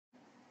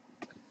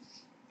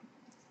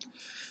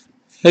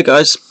Hey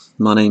guys,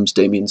 my name's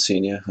Damien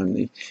Senior. I'm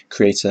the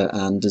creator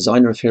and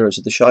designer of Heroes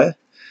of the Shire.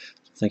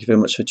 Thank you very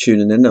much for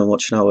tuning in and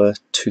watching our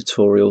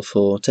tutorial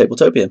for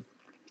Tabletopia.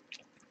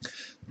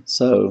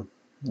 So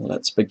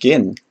let's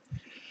begin.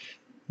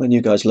 When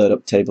you guys load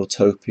up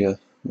Tabletopia,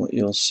 what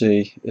you'll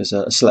see is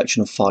a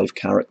selection of 5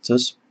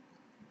 characters.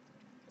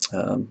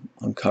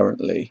 I'm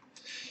currently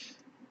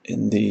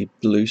in the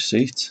blue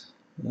seat.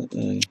 Let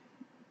me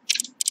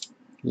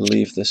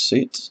leave this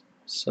seat.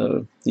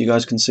 So you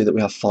guys can see that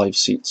we have 5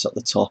 seats at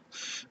the top.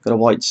 Got a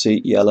white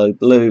seat, yellow,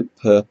 blue,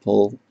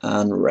 purple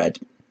and red.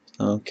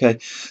 Okay,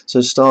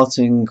 so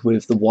starting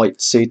with the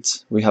white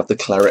seat, we have the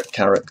cleric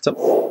character.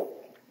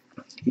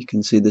 You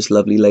can see this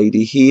lovely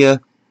lady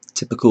here,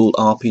 typical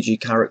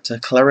RPG character,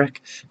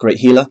 cleric, great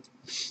healer.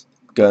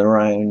 Going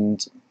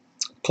around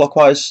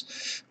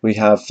clockwise, we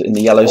have in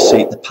the yellow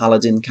seat the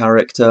paladin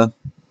character,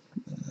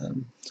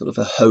 sort of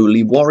a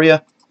holy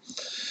warrior.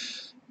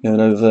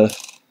 Going over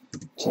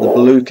to the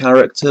blue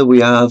character, we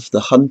have the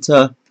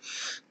hunter,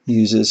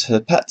 uses her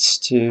pets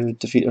to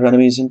defeat her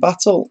enemies in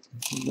battle.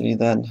 We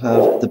then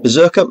have the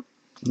berserker.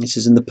 This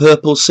is in the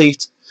purple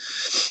seat.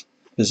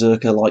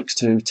 Berserker likes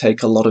to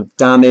take a lot of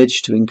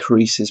damage to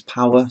increase his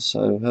power,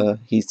 so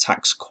he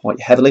attacks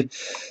quite heavily.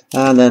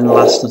 And then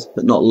last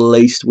but not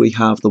least, we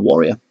have the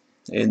warrior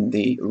in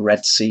the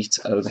red seat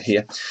over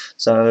here.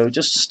 So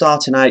just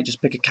starting out,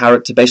 just pick a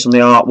character based on the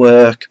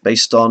artwork,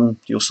 based on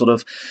your sort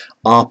of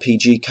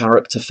RPG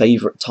character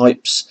favourite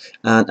types,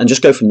 and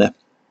just go from there.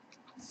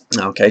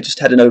 Okay, just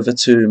heading over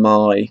to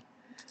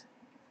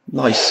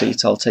my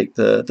seat. I'll take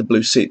the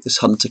blue seat, this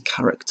hunter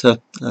character.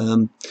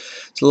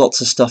 There's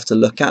lots of stuff to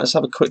look at. Let's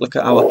have a quick look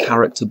at our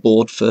character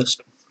board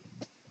first.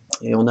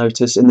 You'll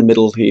notice in the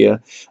middle here,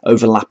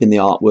 overlapping the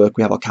artwork,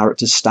 we have our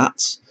character's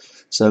stats.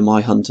 So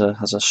my hunter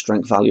has a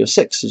strength value of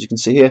 6, as you can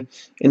see here,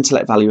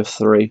 intellect value of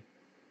 3.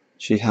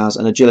 She has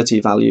an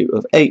agility value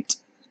of 8,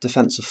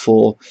 defense of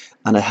 4,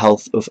 and a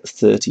health of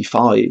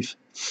 35.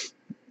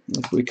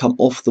 If we come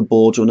off the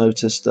board, you'll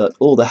notice that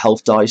all the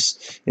health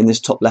dice in this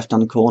top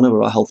left-hand corner,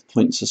 where our health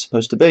points are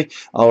supposed to be,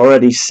 are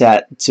already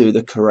set to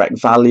the correct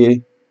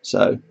value.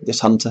 So this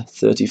hunter,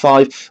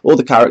 35. All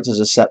the characters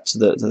are set to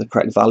the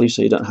correct value,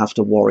 so you don't have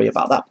to worry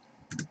about that.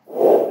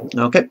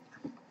 Okay.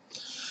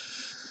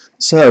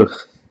 So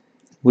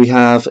we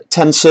have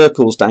 10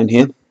 circles down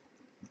here.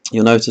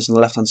 You'll notice on the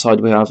left-hand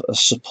side we have a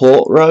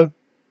support row,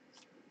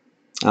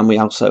 and we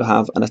also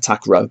have an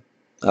attack row.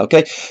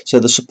 Okay, so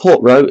the support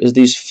row is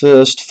these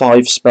first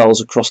 5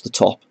 spells across the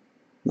top.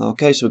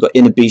 Okay, so we've got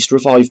Inner Beast,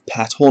 Revive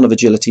Pet, Horn of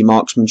Agility,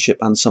 Marksmanship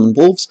and Summon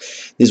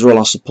Wolves. These are all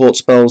our support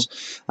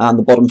spells, and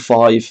the bottom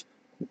 5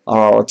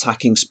 are our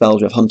attacking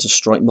spells. We have Hunter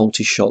Strike,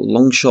 Multi-Shot,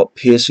 Long Shot,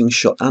 Piercing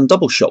Shot and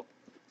Double Shot.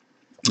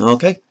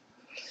 Okay.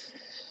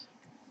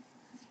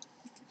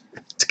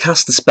 To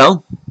cast the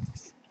spell,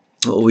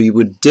 what we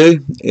would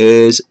do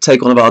is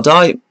take one of our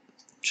die,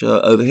 so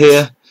over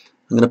here,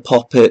 I'm going to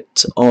pop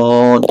it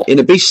on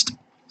Inner Beast.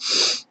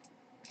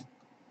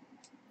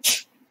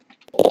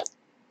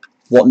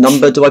 What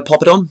number do I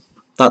pop it on?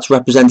 That's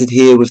represented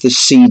here with this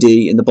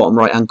CD in the bottom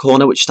right hand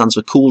corner, which stands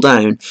for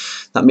cooldown.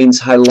 That means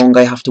how long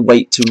I have to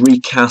wait to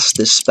recast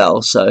this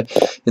spell. So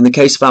in the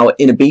case of our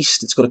Inner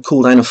Beast, it's got a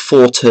cooldown of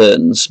 4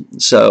 turns.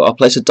 So I'll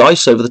place a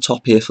dice over the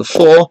top here for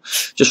 4,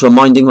 just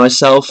reminding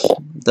myself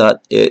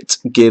that it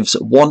gives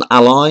 1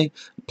 ally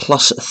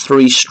plus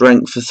 3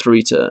 strength for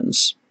 3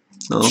 turns.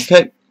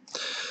 Okay.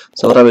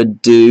 So what I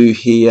would do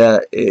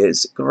here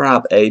is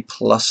grab a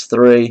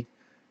 +3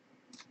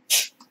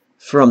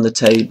 from the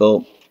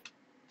table,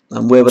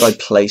 and where would I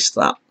place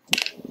that?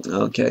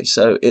 Okay,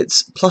 so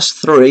it's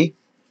 +3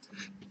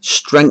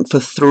 strength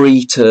for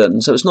 3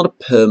 turns, so it's not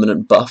a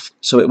permanent buff,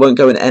 so it won't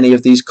go in any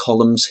of these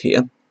columns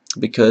here,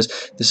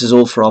 because this is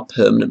all for our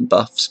permanent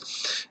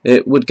buffs.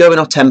 It would go in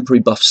our temporary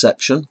buff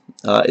section.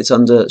 It's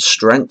under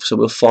strength, so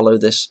we'll follow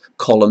this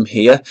column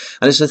here,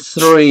 and it's a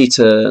 3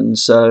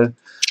 turns, so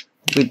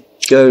we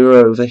go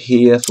over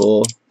here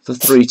for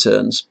 3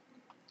 turns.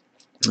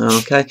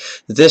 Okay,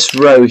 this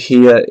row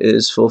here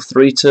is for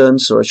 3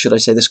 turns, or should I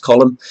say this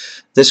column.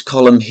 This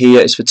column here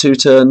is for 2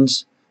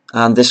 turns,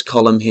 and this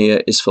column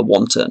here is for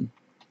 1 turn.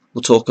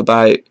 We'll talk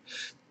about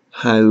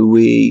how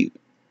we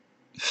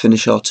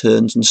finish our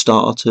turns and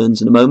start our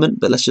turns in a moment,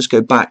 but let's just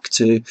go back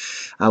to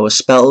our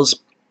spells.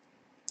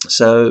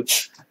 So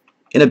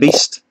Inner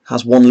Beast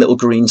has 1 little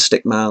green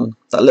stick man.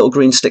 That little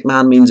green stick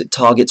man means it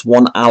targets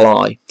 1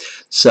 ally.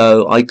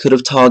 So I could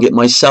have targeted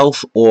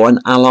myself or an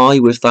ally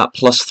with that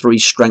 +3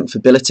 strength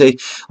ability.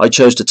 I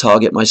chose to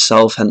target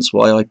myself, hence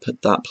why I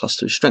put that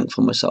 +3 strength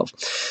on myself.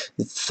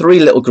 The 3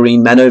 little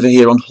green men over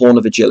here on Horn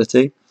of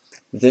Agility.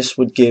 This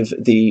would give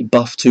the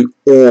buff to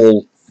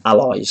all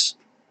allies.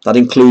 That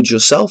includes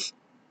yourself.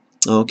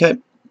 Okay.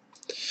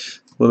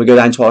 When we go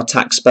down to our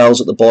attack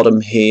spells at the bottom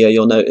here,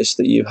 you'll notice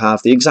that you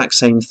have the exact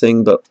same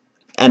thing, but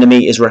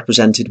enemy is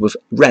represented with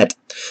red.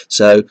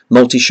 So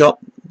multi-shot,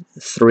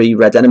 3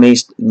 red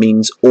enemies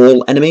means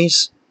all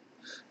enemies,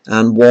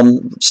 and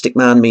 1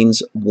 stickman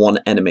means 1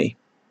 enemy.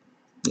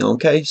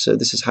 Okay, so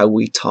this is how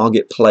we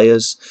target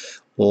players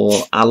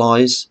or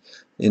allies.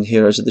 in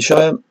Heroes of the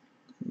Shire.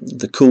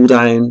 The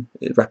cooldown,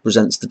 it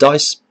represents the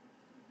dice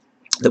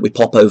that we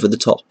pop over the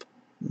top.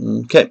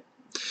 Okay.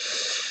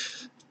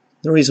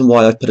 The reason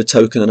why I've put a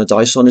token and a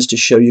dice on is to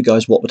show you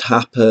guys what would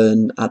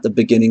happen at the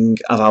beginning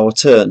of our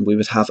turn. We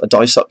would have a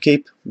dice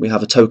upkeep, we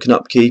have a token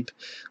upkeep,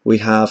 we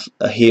have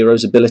a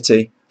hero's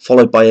ability,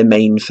 followed by a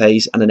main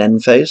phase and an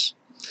end phase.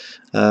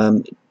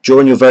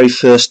 During your very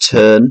first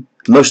turn,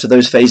 most of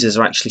those phases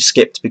are actually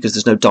skipped because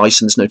there's no dice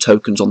and there's no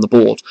tokens on the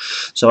board.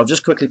 So I've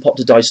just quickly popped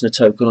a dice and a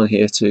token on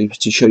here to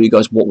show you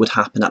guys what would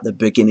happen at the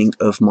beginning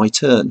of my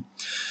turn.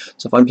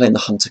 So if I'm playing the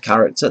hunter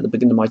character, at the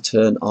beginning of my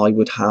turn I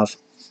would have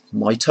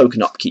my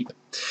token upkeep.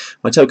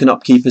 My token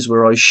upkeep is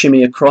where I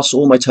shimmy across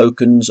all my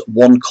tokens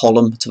one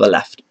column to the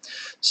left.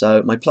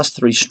 So my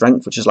 +3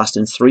 strength, which has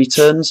lasted 3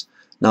 turns,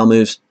 now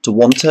moves to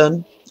 1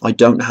 turn. I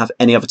don't have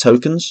any other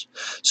tokens,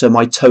 so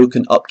my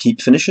token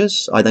upkeep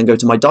finishes. I then go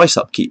to my dice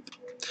upkeep.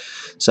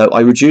 So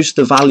I reduce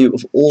the value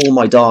of all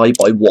my die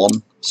by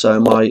 1. So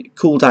my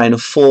cooldown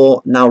of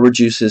 4 now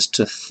reduces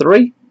to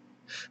 3.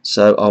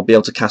 So I'll be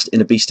able to cast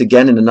Inner Beast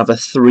again in another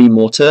 3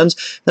 more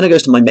turns. Then it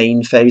goes to my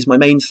main phase. My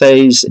main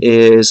phase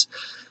is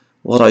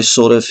what I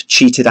sort of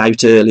cheated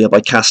out earlier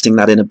by casting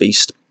that Inner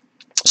Beast.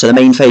 So the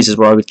main phase is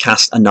where I would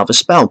cast another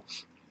spell.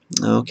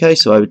 Okay,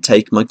 so I would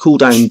take my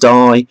cooldown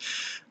die,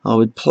 I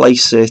would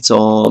place it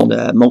on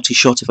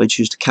multi-shot if I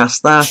choose to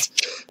cast that,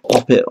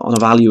 pop it on a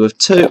value of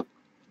 2,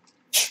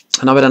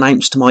 and I would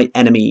announce to my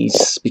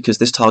enemies, because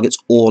this targets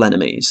all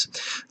enemies,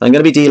 that I'm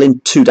going to be dealing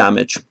 2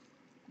 damage.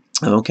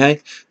 Okay,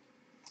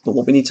 but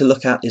what we need to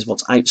look at is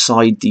what's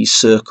outside these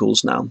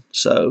circles now.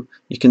 So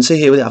you can see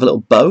here we have a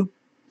little bow.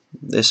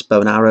 This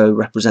bow and arrow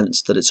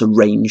represents that it's a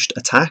ranged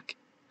attack.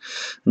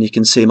 And you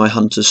can see my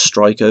hunter's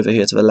strike over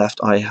here to the left.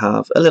 I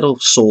have a little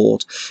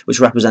sword which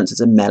represents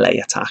it's a melee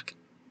attack.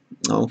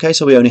 Okay,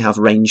 so we only have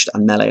ranged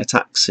and melee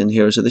attacks in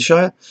Heroes of the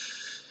Shire.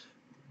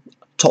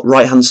 Top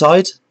right hand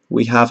side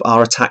we have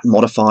our attack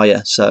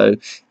modifier. So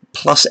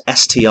plus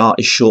STR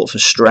is short for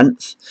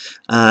strength,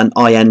 and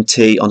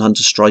INT on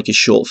hunter's strike is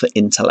short for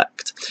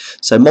intellect.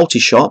 So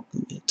multi-shot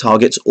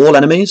targets all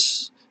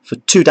enemies for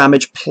 2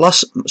 damage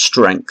plus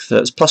strength. So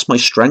it's plus my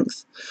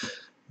strength.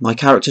 My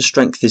character's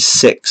strength is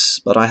 6,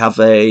 but I have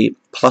a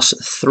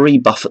 +3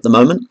 buff at the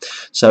moment,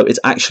 so it's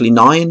actually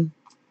 9.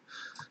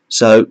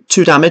 So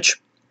 2 damage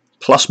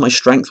plus my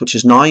strength, which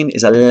is 9,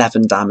 is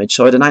 11 damage.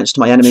 So I'd announce to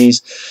my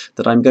enemies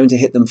that I'm going to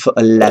hit them for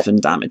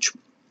 11 damage.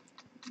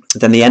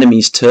 Then the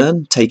enemy's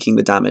turn, taking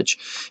the damage.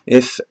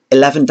 If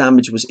 11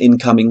 damage was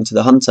incoming to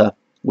the hunter,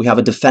 we have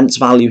a defense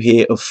value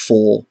here of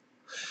 4.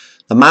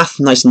 The math,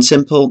 nice and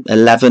simple,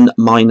 11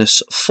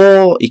 minus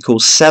 4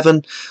 equals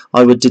 7.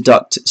 I would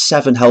deduct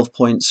 7 health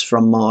points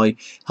from my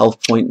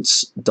health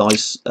points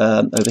dice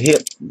over here.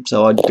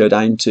 So I'd go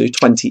down to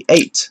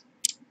 28.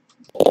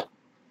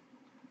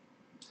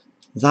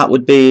 That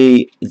would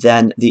be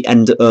then the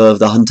end of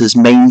the hunter's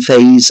main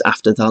phase,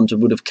 after the hunter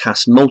would have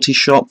cast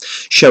multi-shot.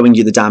 Showing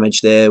you the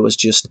damage there was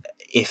just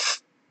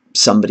if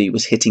somebody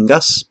was hitting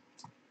us.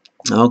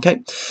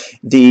 Okay,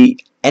 the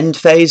end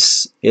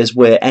phase is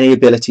where any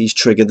abilities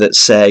trigger that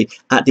say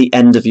at the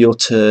end of your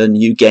turn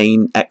you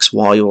gain X,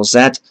 Y or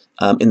Z.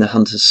 In the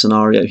hunter's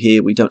scenario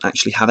here we don't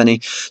actually have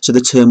any, so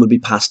the turn would be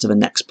passed to the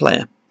next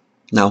player.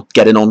 Now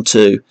getting on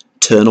to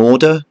turn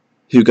order,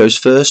 who goes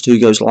first, who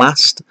goes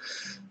last.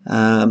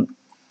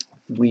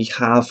 We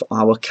have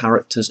our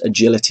character's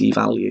agility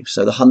value.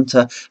 So the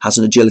hunter has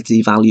an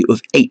agility value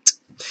of 8.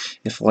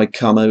 If I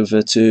come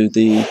over to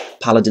the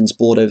paladin's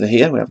board over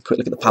here, we have a quick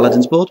look at the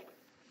paladin's board,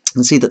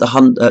 and see that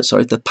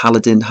the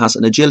paladin has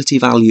an agility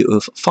value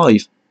of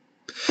 5,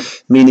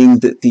 meaning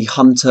that the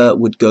hunter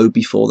would go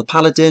before the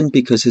paladin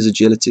because her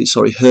agility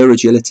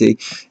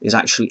is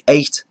actually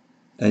 8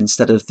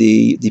 instead of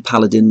the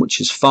paladin,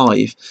 which is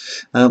 5.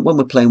 When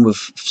we're playing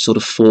with sort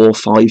of 4 or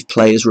 5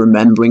 players,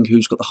 remembering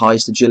who's got the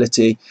highest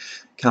agility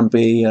can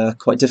be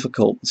quite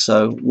difficult.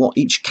 So what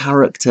each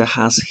character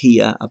has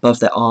here above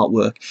their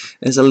artwork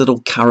is a little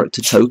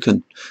character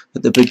token.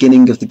 At the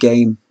beginning of the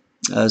game,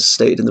 as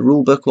stated in the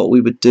rulebook, what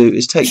we would do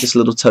is take this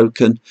little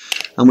token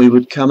and we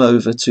would come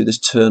over to this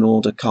turn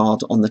order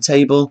card on the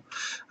table,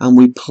 and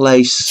we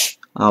place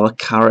our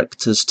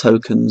characters'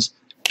 tokens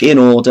in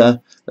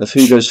order of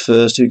who goes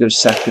first, who goes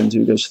second,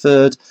 who goes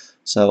third.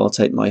 So I'll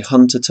take my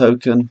hunter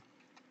token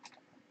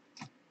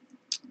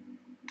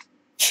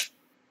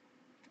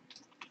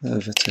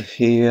over to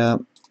here.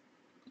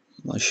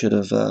 I should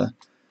have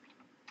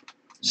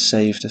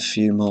saved a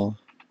few more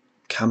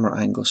camera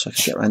angles so I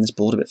could get around this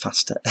board a bit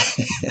faster.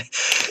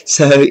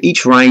 So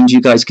each round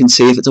you guys can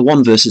see if it's a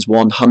 1 versus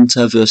 1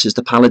 hunter versus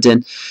the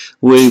paladin,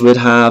 we would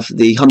have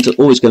the hunter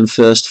always going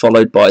first,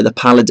 followed by the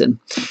paladin,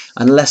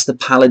 unless the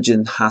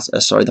paladin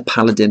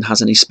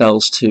has any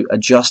spells to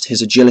adjust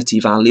his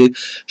agility value.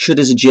 Should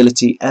his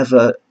agility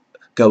ever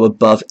go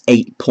above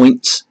 8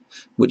 points,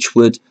 which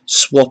would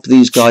swap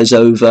these guys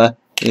over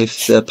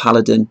if the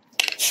paladin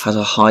has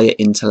a higher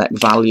intellect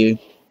value.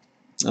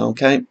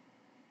 Okay,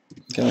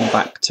 going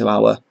back to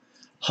our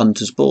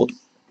hunter's board.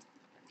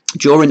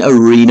 During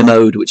arena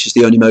mode, which is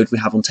the only mode we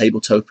have on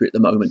Tabletopia at the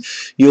moment,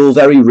 you'll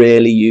very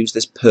rarely use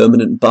this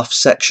permanent buff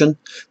section.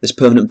 This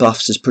permanent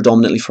buffs is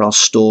predominantly for our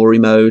story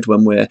mode,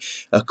 when we're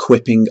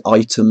equipping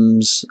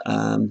items,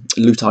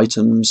 loot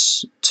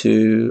items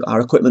to our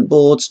equipment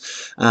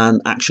boards,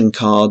 and action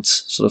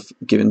cards sort of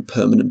giving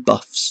permanent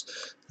buffs.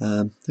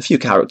 A few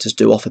characters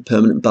do offer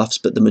permanent buffs,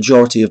 but the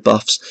majority of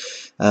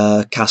buffs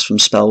cast from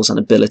spells and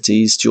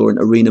abilities during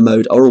arena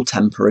mode are all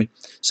temporary.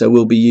 So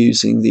we'll be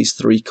using these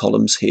 3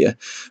 columns here.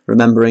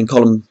 Remembering,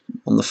 column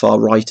on the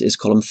far right is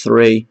column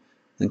 3,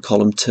 then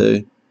column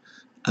 2,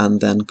 and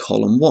then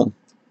column 1.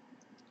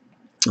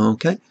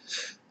 Okay,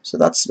 so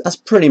that's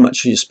pretty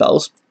much your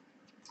spells.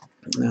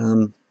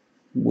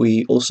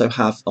 We also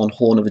have on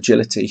Horn of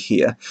Agility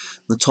here,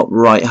 on the top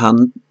right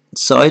hand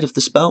side of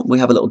the spell, we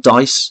have a little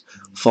dice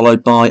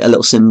followed by a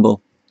little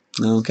symbol.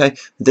 Okay,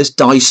 this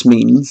dice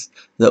means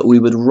that we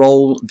would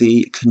roll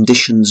the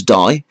conditions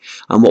die,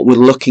 and what we're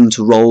looking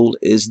to roll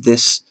is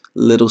this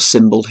little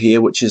symbol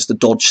here, which is the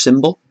dodge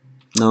symbol.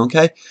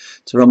 Okay,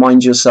 to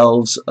remind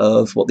yourselves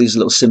of what these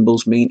little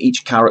symbols mean,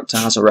 each character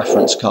has a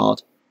reference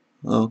card.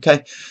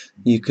 Okay,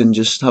 you can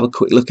just have a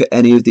quick look at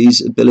any of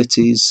these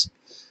abilities,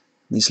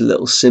 these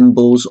little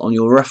symbols on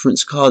your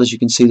reference card. As you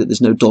can see that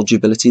there's no dodge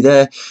ability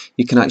there.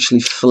 You can actually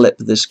flip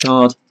this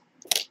card,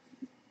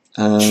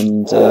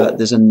 and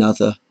there's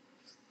another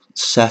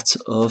set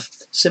of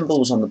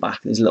symbols on the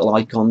back, these little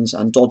icons,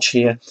 and dodge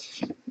here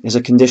is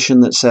a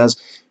condition that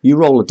says you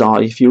roll a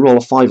die. If you roll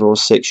a 5 or a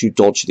 6, you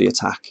dodge the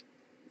attack.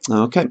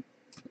 Okay,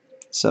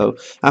 so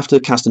after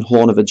casting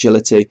Horn of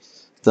Agility,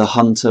 the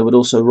hunter would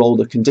also roll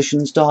the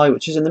conditions die,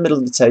 which is in the middle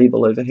of the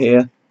table over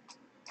here.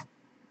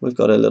 We've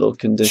got a little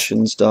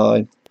conditions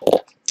die.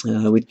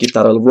 We'd give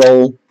that a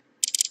roll.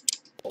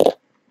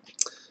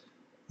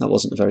 That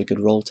wasn't a very good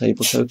roll,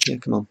 Tabletopia.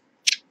 Come on,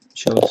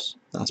 show us.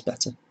 That's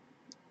better.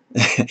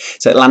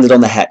 So it landed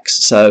on the hex.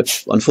 So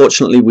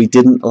unfortunately we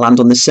didn't land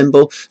on this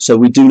symbol, so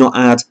we do not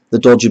add the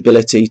dodge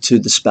ability to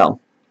the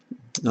spell.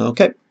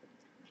 Okay,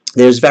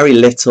 there's very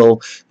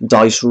little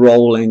dice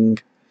rolling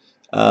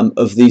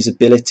of these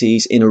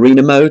abilities in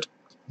arena mode.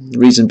 The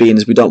reason being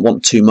is we don't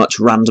want too much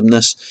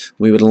randomness.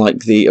 We would like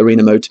the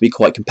arena mode to be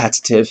quite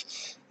competitive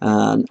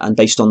and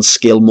based on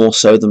skill more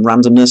so than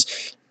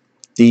randomness.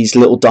 These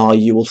little die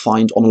you will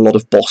find on a lot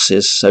of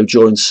bosses. So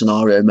during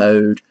scenario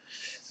mode,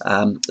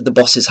 the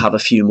bosses have a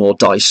few more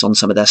dice on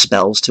some of their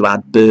spells to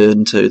add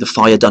burn to the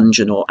fire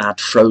dungeon, or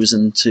add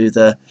frozen to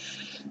the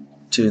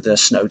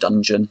snow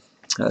dungeon,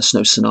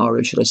 snow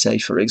scenario, should I say,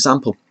 for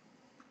example.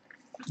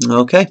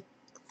 Okay.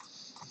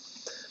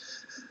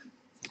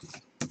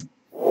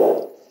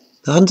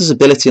 The hunter's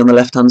ability on the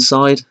left hand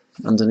side,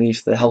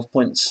 underneath the health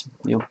points,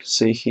 you'll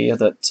see here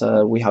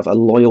that we have a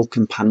loyal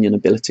companion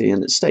ability,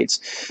 and it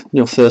states, on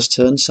your first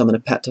turn, summon a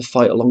pet to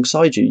fight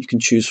alongside you. You can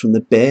choose from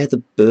the bear,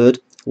 the bird,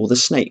 or the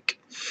snake.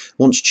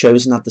 Once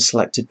chosen, add the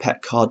selected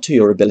pet card to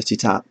your ability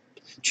tab.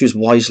 Choose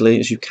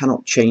wisely, as you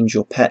cannot change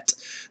your pet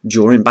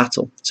during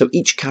battle. So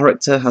each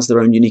character has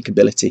their own unique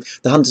ability.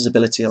 The hunter's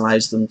ability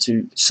allows them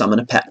to summon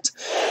a pet.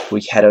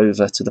 We head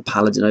over to the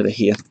paladin over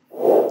here.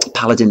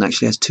 Paladin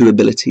actually has 2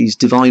 abilities: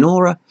 Divine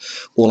Aura.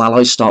 All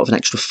allies start with an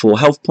extra 4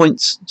 health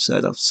points,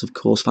 so that's of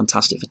course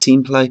fantastic for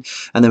team play.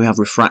 And then we have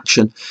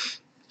Refraction.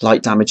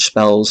 Light damage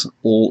spells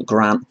all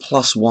grant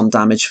 +1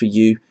 damage for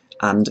you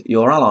and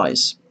your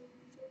allies.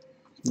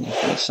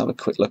 Let's have a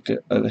quick look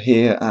over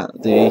here at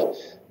the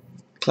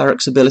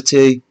Cleric's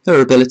ability.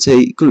 Her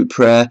ability, Group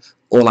Prayer.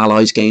 All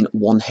allies gain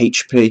 1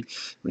 HP,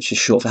 which is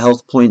short for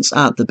health points,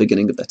 at the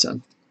beginning of their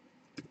turn.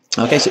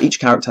 Okay, so each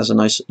character has a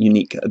nice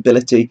unique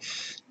ability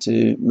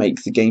to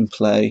make the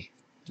gameplay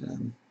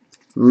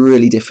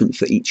really different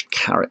for each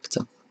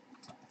character.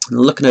 And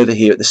looking over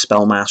here at the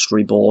Spell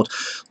Mastery board,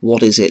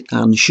 what is it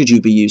and should you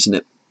be using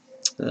it?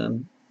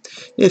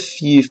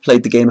 If you've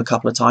played the game a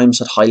couple of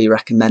times, I'd highly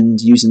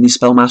recommend using these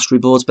Spell Mastery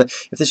boards, but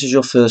if this is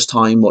your first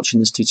time watching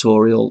this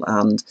tutorial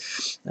and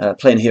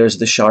playing Heroes of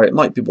the Shire, it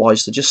might be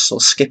wise to just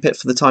sort of skip it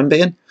for the time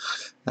being.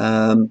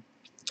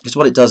 Because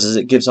what it does is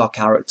it gives our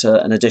character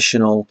an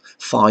additional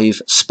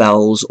 5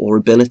 spells or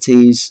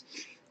abilities,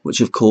 which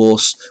of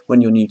course,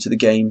 when you're new to the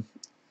game,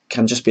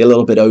 can just be a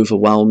little bit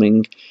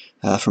overwhelming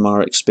from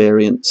our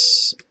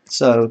experience.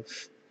 So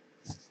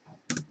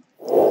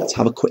let's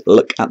have a quick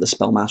look at the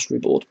Spell Mastery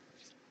board.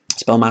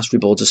 Spell Mastery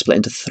boards are split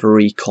into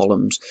 3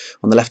 columns.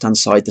 On the left hand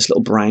side, this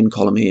little brown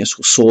column here is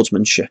called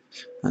Swordsmanship.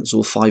 That's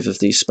all 5 of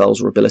these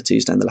spells or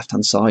abilities down the left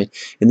hand side.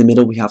 In the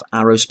middle we have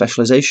Arrow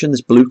Specialization, this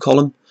blue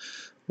column,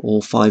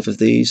 all 5 of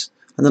these.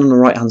 And then on the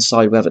right hand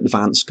side we have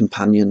Advanced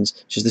Companions,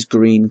 which is this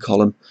green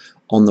column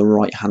on the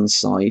right hand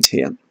side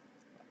here.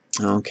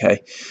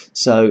 Okay,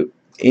 so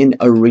in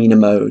arena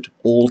mode,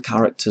 all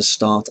characters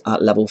start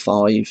at level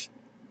 5.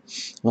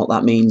 What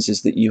that means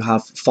is that you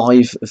have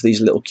 5 of these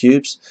little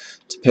cubes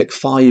to pick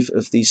 5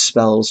 of these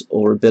spells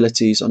or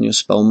abilities on your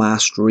Spell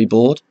Mastery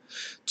board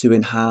to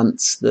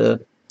enhance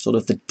the sort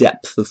of the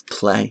depth of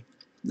play.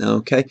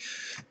 Okay,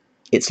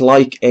 it's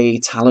like a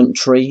talent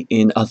tree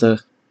in other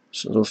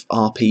sort of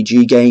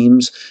RPG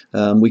games.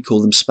 We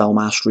call them spell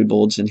mastery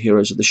boards in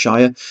Heroes of the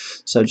Shire.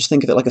 So just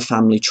think of it like a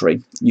family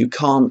tree. You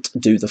can't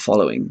do the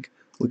following.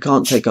 We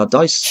can't take our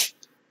dice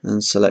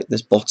and select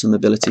this bottom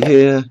ability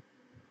here,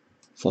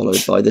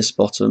 followed by this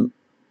bottom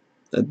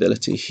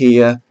ability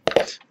here.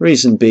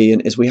 Reason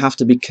being is we have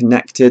to be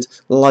connected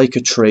like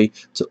a tree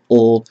to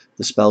all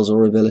the spells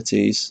or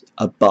abilities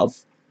above.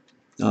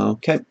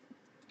 Okay,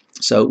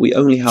 so we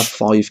only have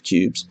 5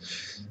 cubes.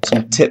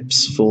 Some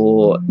tips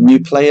for new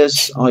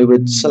players: I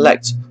would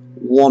select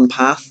one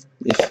path.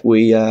 If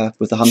we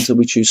with the hunter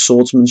we choose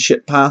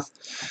swordsmanship path,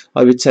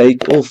 I would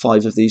take all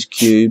 5 of these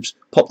cubes,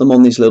 pop them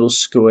on these little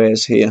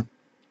squares here.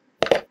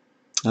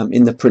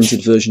 In the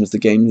printed version of the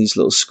game, these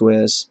little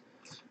squares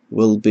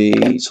will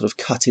be sort of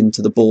cut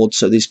into the board,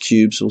 so these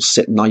cubes will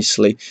sit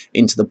nicely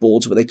into the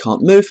boards where they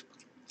can't move.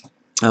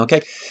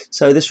 Okay,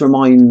 so this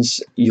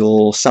reminds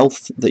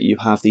yourself that you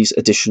have these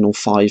additional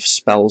 5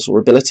 spells or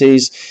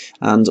abilities,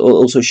 and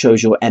also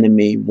shows your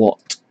enemy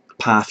what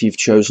path you've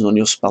chosen on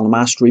your spell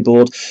mastery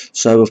board,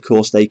 so of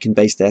course they can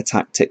base their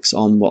tactics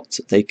on what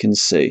they can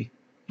see.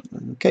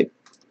 Okay,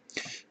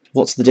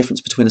 what's the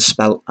difference between a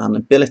spell and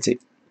ability?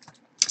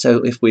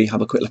 So if we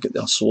have a quick look at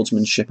our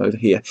swordsmanship over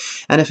here,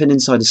 anything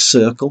inside a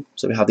circle,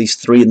 so we have these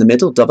 3 in the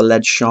middle: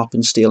 double-edged,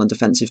 sharpened steel and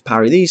defensive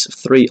parry. These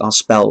 3 are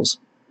spells,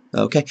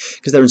 okay,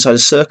 because they're inside a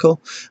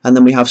circle. And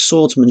then we have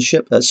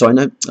swordsmanship,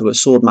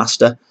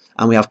 swordmaster,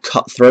 and we have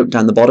cutthroat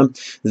down the bottom.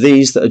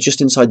 These that are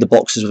just inside the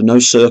boxes with no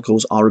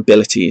circles are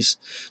abilities.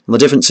 And the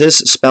difference is,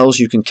 spells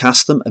you can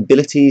cast them,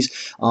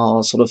 abilities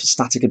are sort of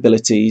static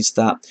abilities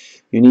that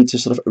you need to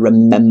sort of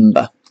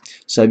remember.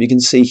 So you can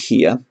see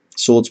here,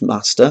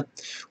 swordsmaster,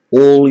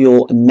 all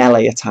your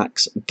melee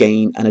attacks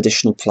gain an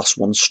additional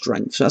 +1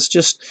 strength. So that's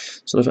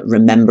just sort of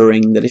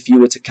remembering that if you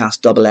were to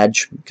cast double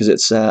edge, because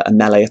it's a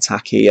melee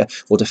attack here,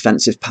 or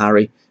defensive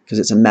parry, because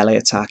it's a melee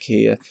attack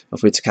here, or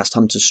if we were to cast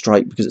hunter's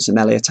strike, because it's a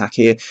melee attack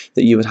here,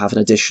 that you would have an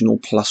additional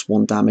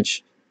 +1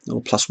 damage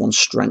or +1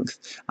 strength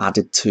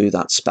added to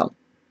that spell.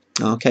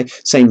 Okay,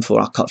 same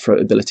for our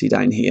cutthroat ability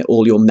down here.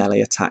 All your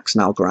melee attacks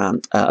now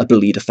grant a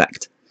bleed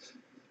effect.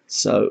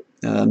 So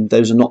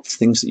those are not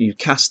things that you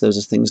cast, those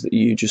are things that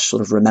you just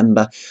sort of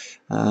remember.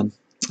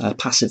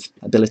 Passive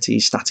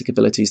abilities, static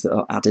abilities that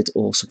are added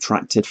or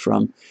subtracted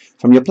from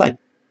your play.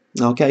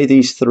 Okay,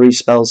 these 3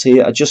 spells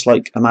here are just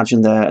like,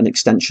 imagine they're an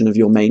extension of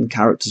your main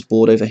character's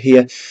board over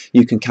here.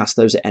 You can cast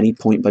those at any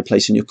point by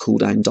placing your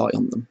cooldown die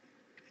on them.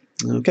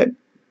 Okay,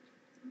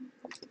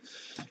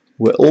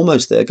 we're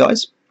almost there,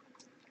 guys.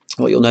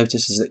 What you'll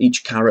notice is that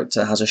each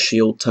character has a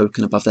shield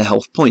token above their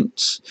health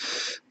points.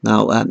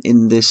 Now,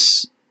 in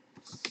this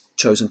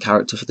chosen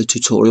character for the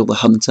tutorial, the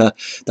hunter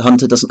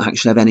doesn't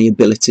actually have any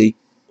ability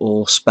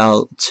or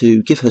spell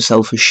to give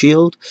herself a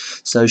shield,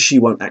 so she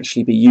won't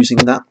actually be using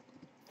that.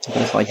 So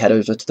if I head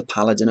over to the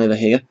paladin over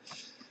here,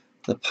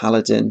 the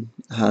paladin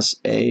has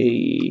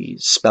a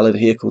spell over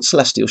here called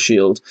Celestial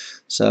Shield.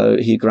 So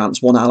he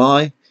grants 1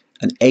 ally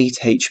an 8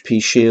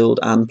 HP shield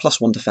and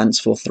 +1 defense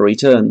for 3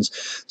 turns.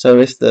 So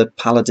if the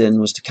paladin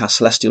was to cast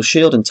Celestial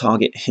Shield and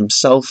target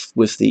himself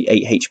with the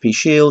 8 HP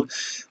shield,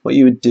 what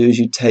you would do is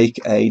you'd take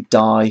a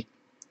die.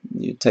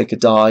 You'd take a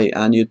die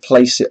and you'd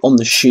place it on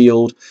the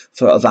shield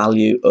for a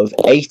value of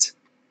 8.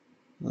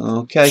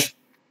 Okay.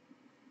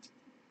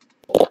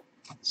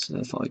 So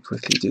if I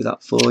quickly do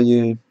that for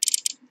you,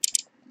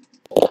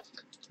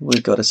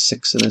 we've got a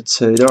 6 and a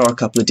 2. There are a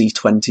couple of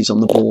d20s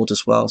on the board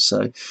as well,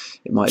 so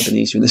it might have been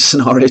easier in this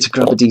scenario to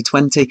grab a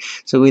d20.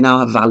 So we now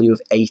have a value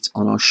of 8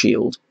 on our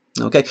shield.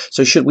 Okay,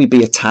 so should we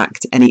be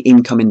attacked, any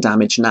incoming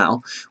damage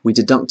now, we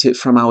deduct it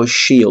from our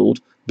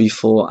shield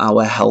before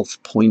our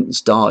health points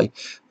die.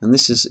 And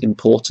this is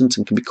important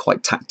and can be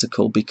quite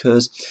tactical,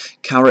 because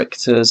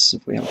characters,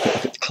 if we have a quick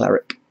look at the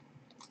cleric,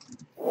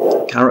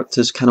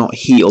 characters cannot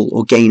heal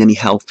or gain any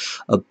health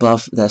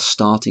above their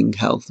starting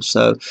health.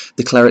 So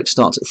the cleric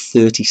starts at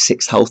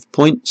 36 health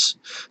points.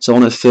 So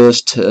on her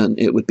first turn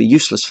it would be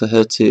useless for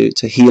her to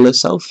heal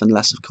herself,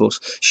 unless of course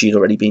she'd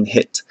already been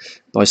hit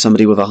by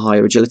somebody with a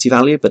higher agility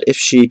value. But if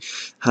she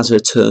has her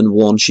turn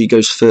 1, she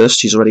goes first,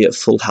 she's already at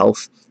full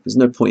health. There's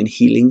no point in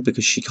healing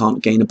because she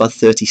can't gain above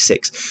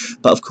 36.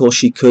 But of course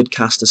she could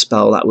cast a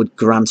spell that would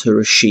grant her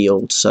a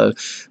shield. So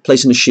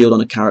placing a shield on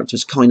a character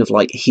is kind of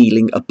like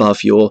healing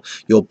above your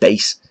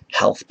base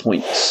health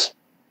points.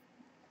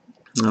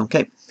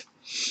 Okay.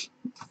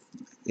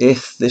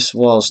 If this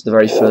was the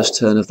very first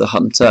turn of the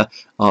hunter,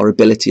 our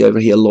ability over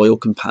here, Loyal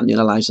Companion,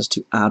 allows us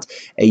to add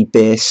a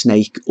bear,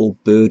 snake or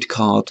bird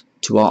card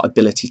to our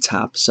ability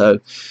tab. So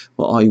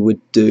what I would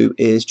do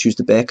is choose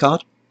the bear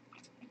card.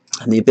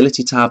 And the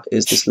ability tab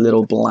is this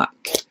little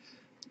black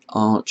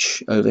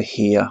arch over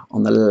here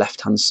on the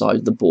left hand side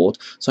of the board.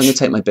 So I'm going to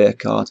take my bear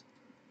card,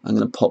 I'm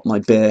going to pop my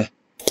bear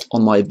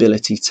on my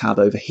ability tab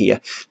over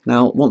here.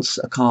 Now once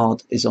a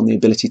card is on the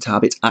ability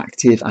tab, it's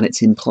active and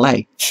it's in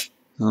play.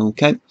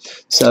 Okay,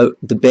 so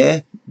the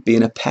bear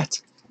being a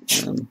pet,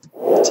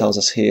 it tells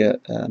us here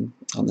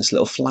on this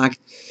little flag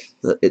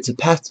that it's a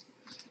pet.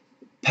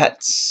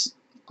 Pets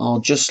are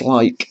just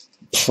like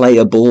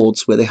player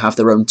boards where they have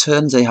their own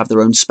turns, they have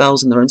their own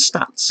spells and their own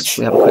stats.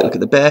 We have a quick look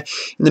at the bear.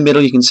 In the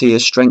middle you can see a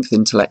strength,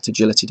 intellect,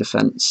 agility,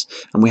 defense,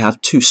 and we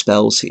have 2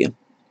 spells here.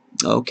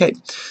 Okay,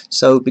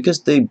 so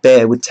because the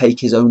bear would take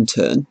his own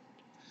turn,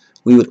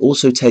 we would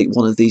also take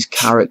one of these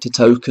character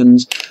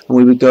tokens and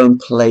we would go and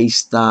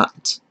place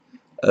that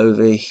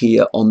over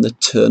here on the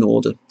turn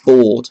order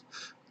board.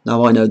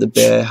 Now I know the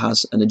bear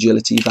has an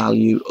agility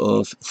value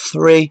of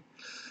 3,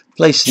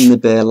 placing the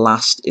bear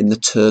last in the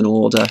turn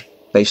order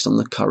based on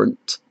the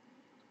current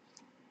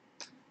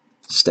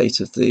state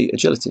of the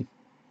agility.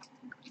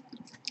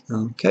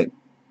 Okay,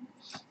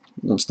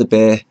 once the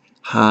bear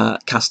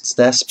casts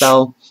their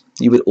spell,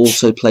 you would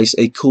also place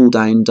a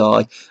cooldown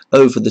die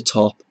over the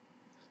top,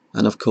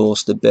 and of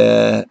course the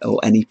bear or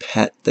any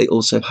pet, they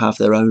also have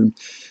their own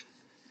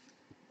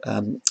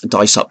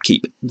dice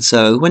upkeep.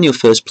 So when you're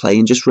first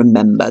playing, just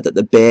remember that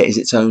the bear is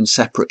its own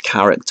separate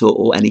character,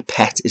 or any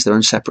pet is their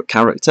own separate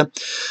character.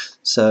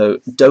 So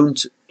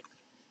don't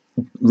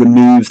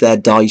remove their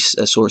dice,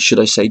 or should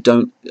I say,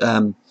 don't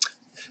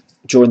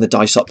during the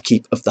dice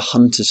upkeep of the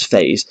hunter's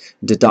phase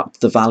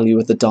deduct the value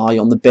of the die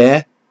on the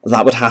bear.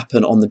 That would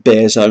happen on the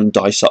bear's own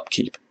dice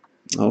upkeep.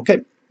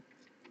 Okay,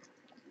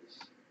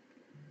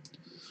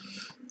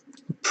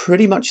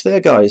 pretty much there,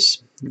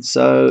 guys.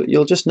 So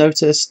you'll just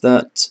notice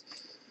that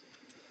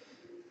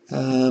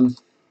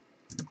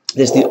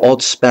there's the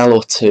odd spell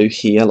or two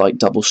here, like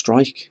double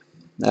strike.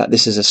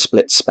 This is a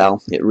split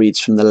spell. It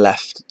reads from the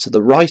left to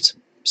the right.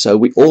 So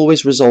we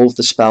always resolve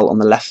the spell on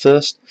the left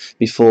first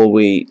before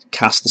we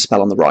cast the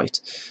spell on the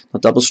right. Now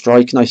double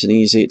strike, nice and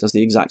easy, it does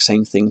the exact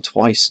same thing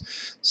twice.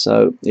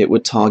 So it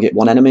would target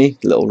one enemy,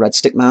 the little red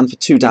stick man, for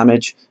 2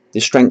 damage.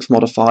 The strength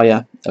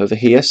modifier over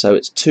here, so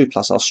it's 2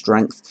 plus our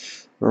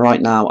strength.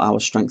 Right now our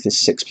strength is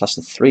 6 plus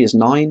the 3 is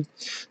 9.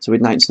 So we'd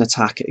announce an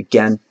attack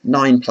again,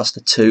 9 plus the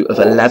 2 of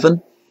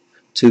 11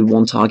 to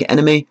one target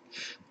enemy.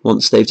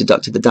 Once they've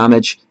deducted the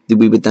damage,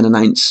 we would then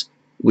announce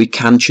we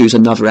can choose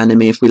another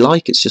enemy if we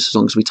like. It's just as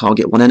long as we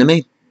target one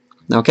enemy.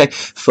 Okay,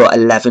 for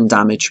 11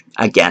 damage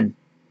again.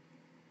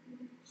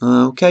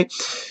 Okay,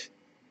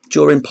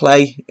 during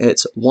play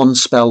it's 1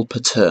 spell per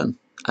turn,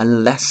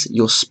 unless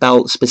your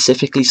spell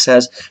specifically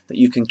says that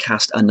you can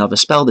cast another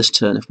spell this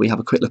turn. If we have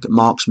a quick look at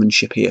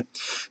marksmanship here,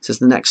 it says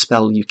the next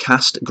spell you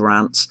cast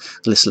grants,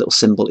 this little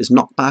symbol is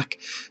knockback.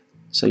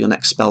 So your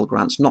next spell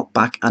grants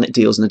knockback and it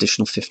deals an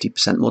additional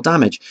 50% more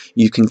damage.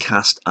 You can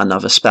cast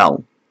another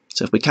spell.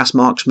 So if we cast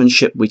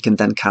marksmanship, we can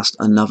then cast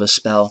another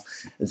spell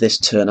this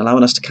turn,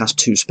 allowing us to cast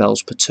 2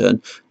 spells per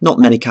turn. Not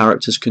many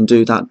characters can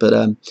do that,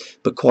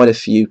 but quite a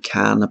few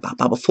can.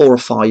 About 4 or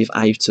 5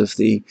 out of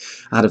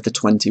the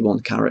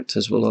 21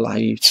 characters will allow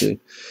you to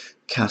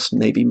cast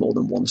maybe more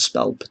than 1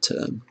 spell per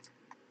turn.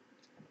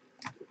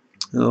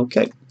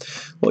 Okay,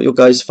 what you'll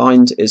guys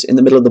find is in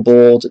the middle of the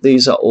board,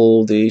 these are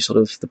all the sort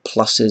of the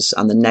pluses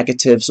and the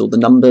negatives, or the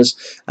numbers.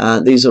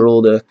 These are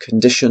all the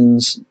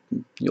conditions.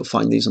 You'll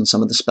find these on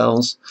some of the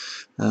spells,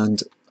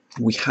 and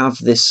we have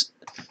this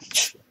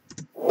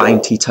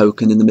bounty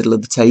token in the middle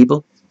of the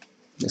table,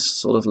 this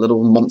sort of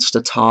little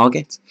monster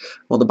target.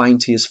 What the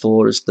bounty is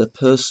for is the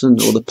person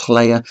or the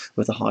player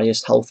with the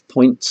highest health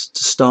points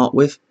to start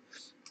with.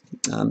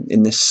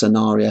 In this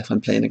scenario, if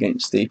I'm playing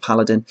against the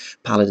paladin,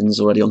 paladin's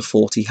already on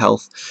 40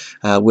 health,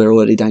 we're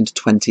already down to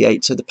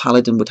 28, so the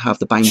paladin would have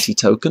the bounty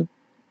token.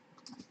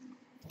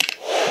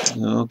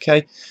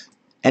 Okay,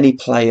 any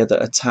player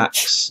that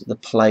attacks the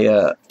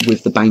player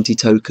with the bounty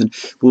token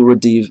will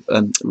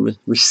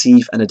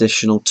receive an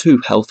additional 2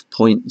 health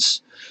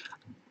points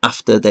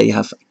after they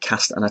have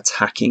cast an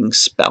attacking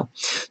spell.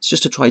 It's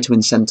just to try to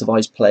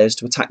incentivize players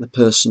to attack the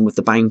person with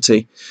the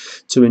bounty,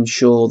 to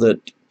ensure that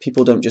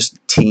people don't just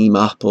team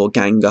up or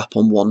gang up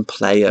on one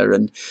player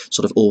and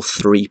sort of all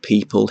 3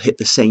 people hit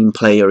the same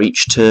player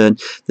each turn.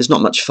 There's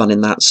not much fun in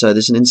that, so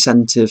there's an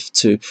incentive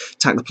to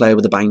attack the player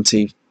with the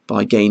bounty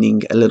by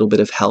gaining a little bit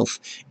of health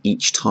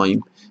each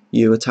time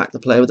you attack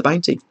the player with the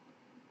bounty.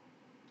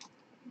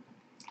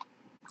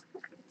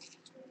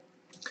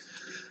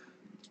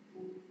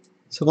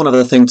 So one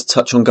other thing to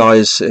touch on,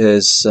 guys,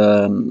 is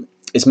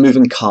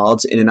moving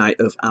cards in and out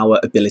of our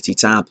ability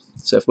tab.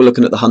 So if we're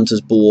looking at the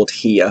hunter's board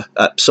here,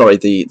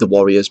 the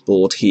warrior's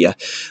board here,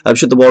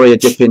 should the warrior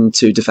dip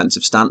into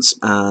defensive stance,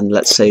 and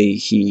let's say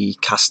he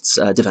casts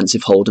a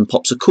defensive hold and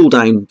pops a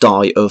cooldown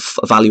die of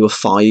a value of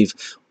 5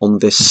 on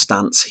this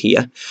stance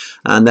here,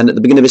 and then at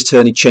the beginning of his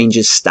turn he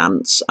changes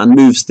stance and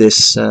moves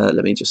this,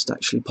 let me just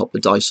actually pop the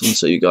dice on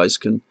so you guys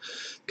can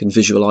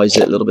visualize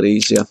it a little bit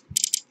easier.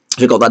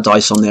 We've got that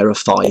dice on there of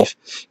 5.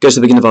 Goes to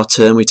the beginning of our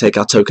turn, we take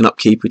our token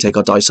upkeep, we take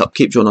our dice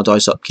upkeep. During our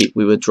dice upkeep,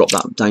 we would drop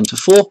that down to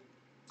 4.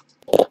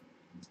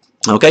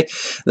 Okay,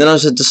 then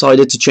as I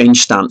decided to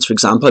change stance, for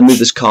example, I move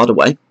this card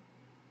away,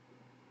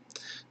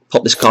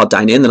 pop this card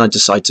down in, then I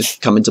decide to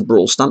come into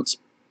brawl stance.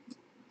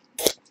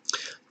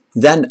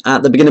 Then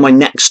at the beginning of my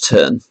next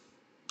turn,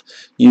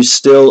 you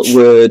still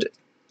would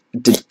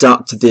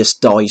deduct this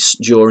dice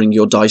during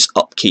your dice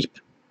upkeep.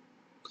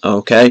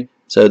 Okay,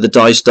 so the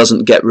dice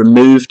doesn't get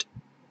removed.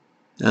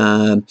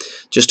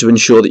 just to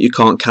ensure that you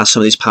can't cast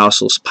some of these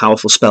powerful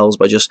spells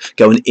by just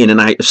going in and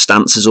out of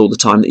stances all the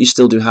time, that you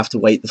still do have to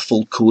wait the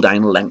full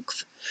cooldown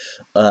length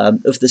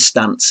of the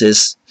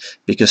stances,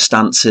 because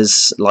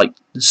stances, like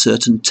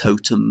certain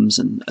totems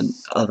and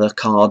other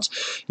cards,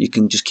 you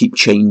can just keep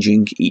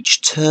changing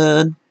each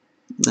turn.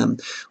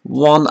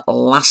 One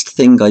last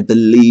thing I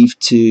believe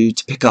to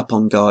pick up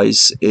on,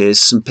 guys,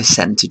 is some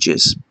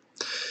percentages.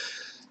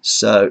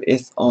 So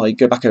if I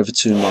go back over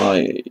to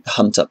my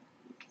hunter,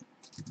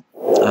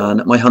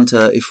 and my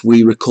hunter, if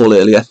we recall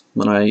earlier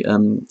when I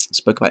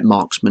spoke about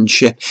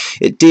marksmanship,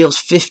 it deals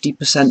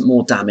 50%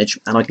 more damage,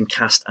 and I can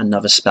cast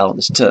another spell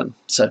this turn.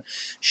 So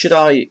should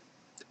I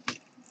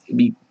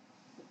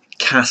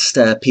cast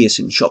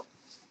Piercing Shot?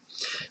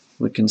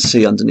 We can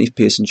see underneath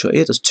Piercing Shot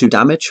here, it does 2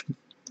 damage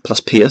plus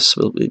Pierce.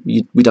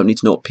 We don't need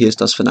to know what Pierce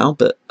does for now,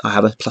 but I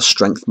have a plus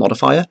Strength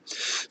modifier.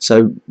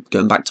 So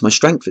going back to my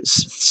Strength,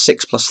 it's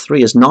 6 plus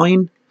 3 is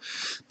 9.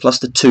 Plus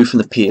the 2 from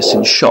the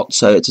Piercing Shot,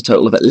 so it's a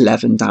total of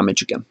 11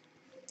 damage again.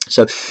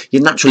 So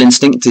your natural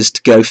instinct is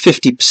to go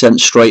 50%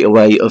 straight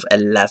away of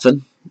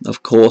 11.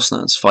 Of course,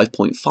 that's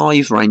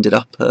 5.5 rounded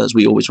up, as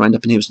we always round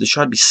up in here. So the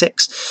Shire would be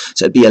 6,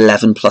 so it'd be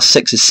 11 plus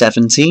 6 is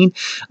 17.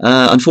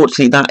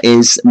 Unfortunately, that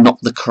is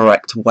not the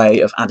correct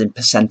way of adding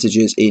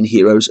percentages in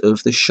Heroes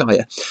of the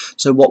Shire.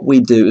 So what we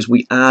do is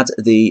we add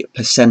the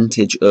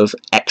percentage of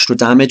extra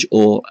damage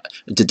or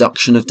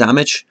deduction of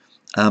damage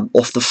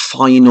off the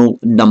final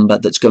number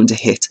that's going to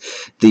hit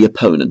the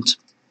opponent.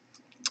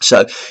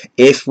 So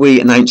if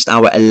we announced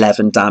our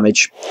 11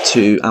 damage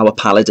to our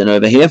paladin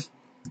over here,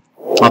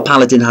 our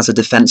paladin has a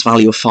defense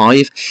value of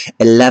 5.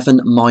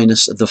 11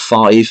 minus the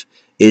 5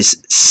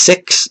 is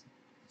 6.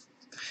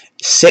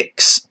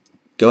 6,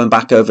 going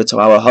back over to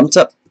our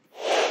hunter,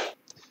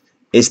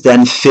 is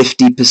then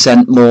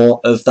 50% more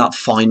of that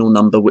final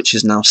number, which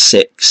is now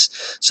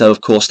 6. So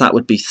of course that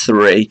would be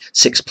 3.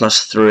 6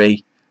 plus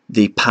 3,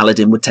 the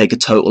paladin would take a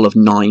total of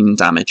 9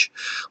 damage.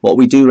 What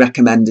we do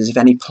recommend is if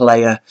any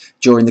player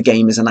during the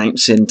game is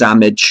announcing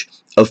damage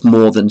of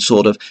more than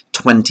sort of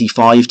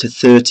 25 to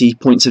 30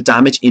 points of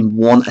damage in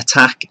one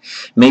attack,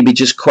 maybe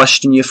just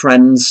question your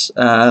friends'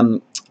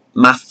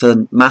 math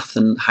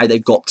and how they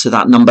got to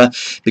that number,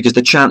 because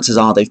the chances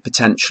are they've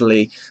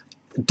potentially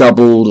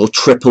doubled or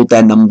tripled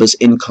their numbers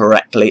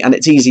incorrectly, and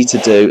it's easy to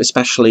do,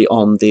 especially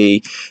on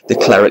the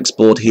cleric's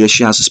board here.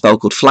 She has a spell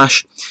called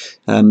Flash.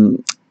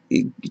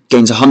 It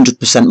gains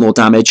 100% more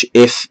damage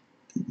if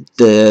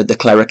the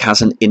cleric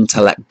has an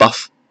intellect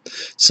buff.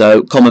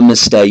 So common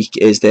mistake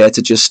is there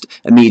to just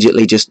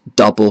immediately just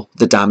double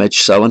the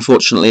damage. So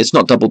unfortunately it's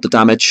not doubled the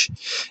damage.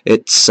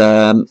 It's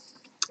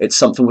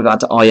something we've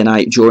had to iron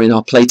out during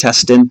our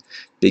playtesting,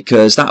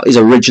 because that is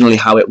originally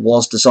how it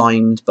was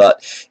designed,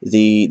 but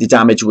the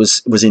damage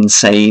was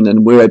insane,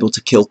 and we're able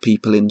to kill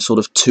people in sort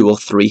of 2 or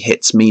 3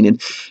 hits,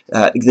 meaning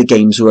the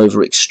games were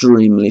over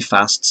extremely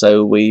fast.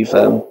 So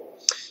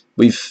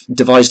we've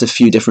devised a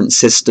few different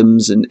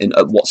systems and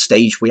at what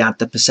stage we add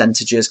the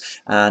percentages,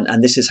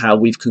 and this is how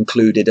we've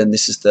concluded, and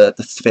this is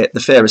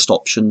the fairest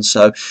option.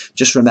 So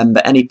just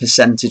remember, any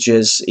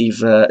percentages,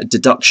 either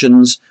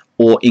deductions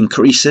or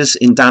increases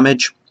in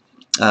damage,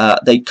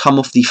 they come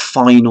off the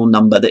final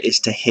number that is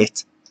to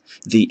hit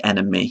the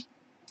enemy.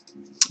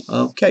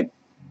 Okay,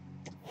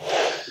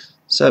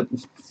 so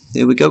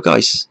here we go,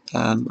 guys.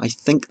 I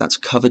think that's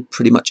covered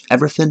pretty much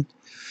everything.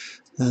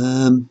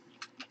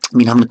 I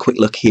mean, having a quick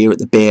look here at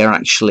the bear,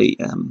 actually,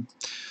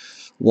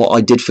 what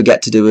I did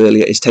forget to do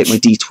earlier is take my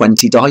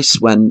D20 dice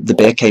when the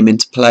bear came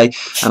into play,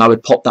 and I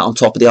would pop that on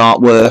top of the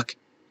artwork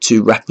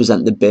to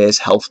represent the bear's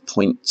health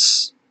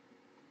points.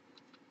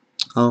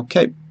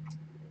 Okay,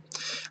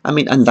 I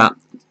mean, and that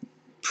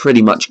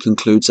pretty much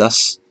concludes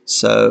us.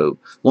 So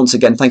once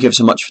again, thank you ever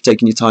so much for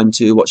taking your time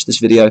to watch this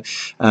video.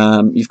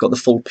 You've got the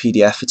full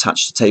PDF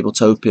attached to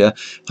Tabletopia.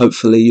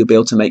 Hopefully you'll be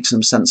able to make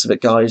some sense of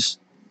it, guys.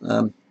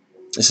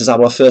 This is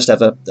our first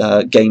ever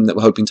game that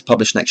we're hoping to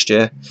publish next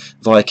year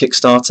via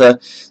Kickstarter.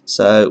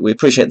 So we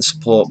appreciate the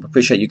support. We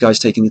appreciate you guys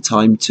taking the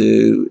time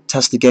to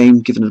test the game,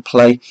 giving it a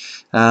play.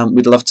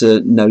 We'd love to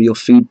know your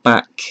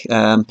feedback,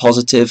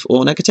 positive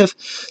or negative.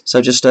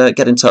 So just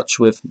get in touch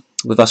with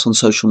us on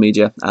social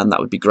media, and that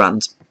would be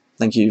grand.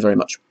 Thank you very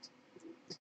much.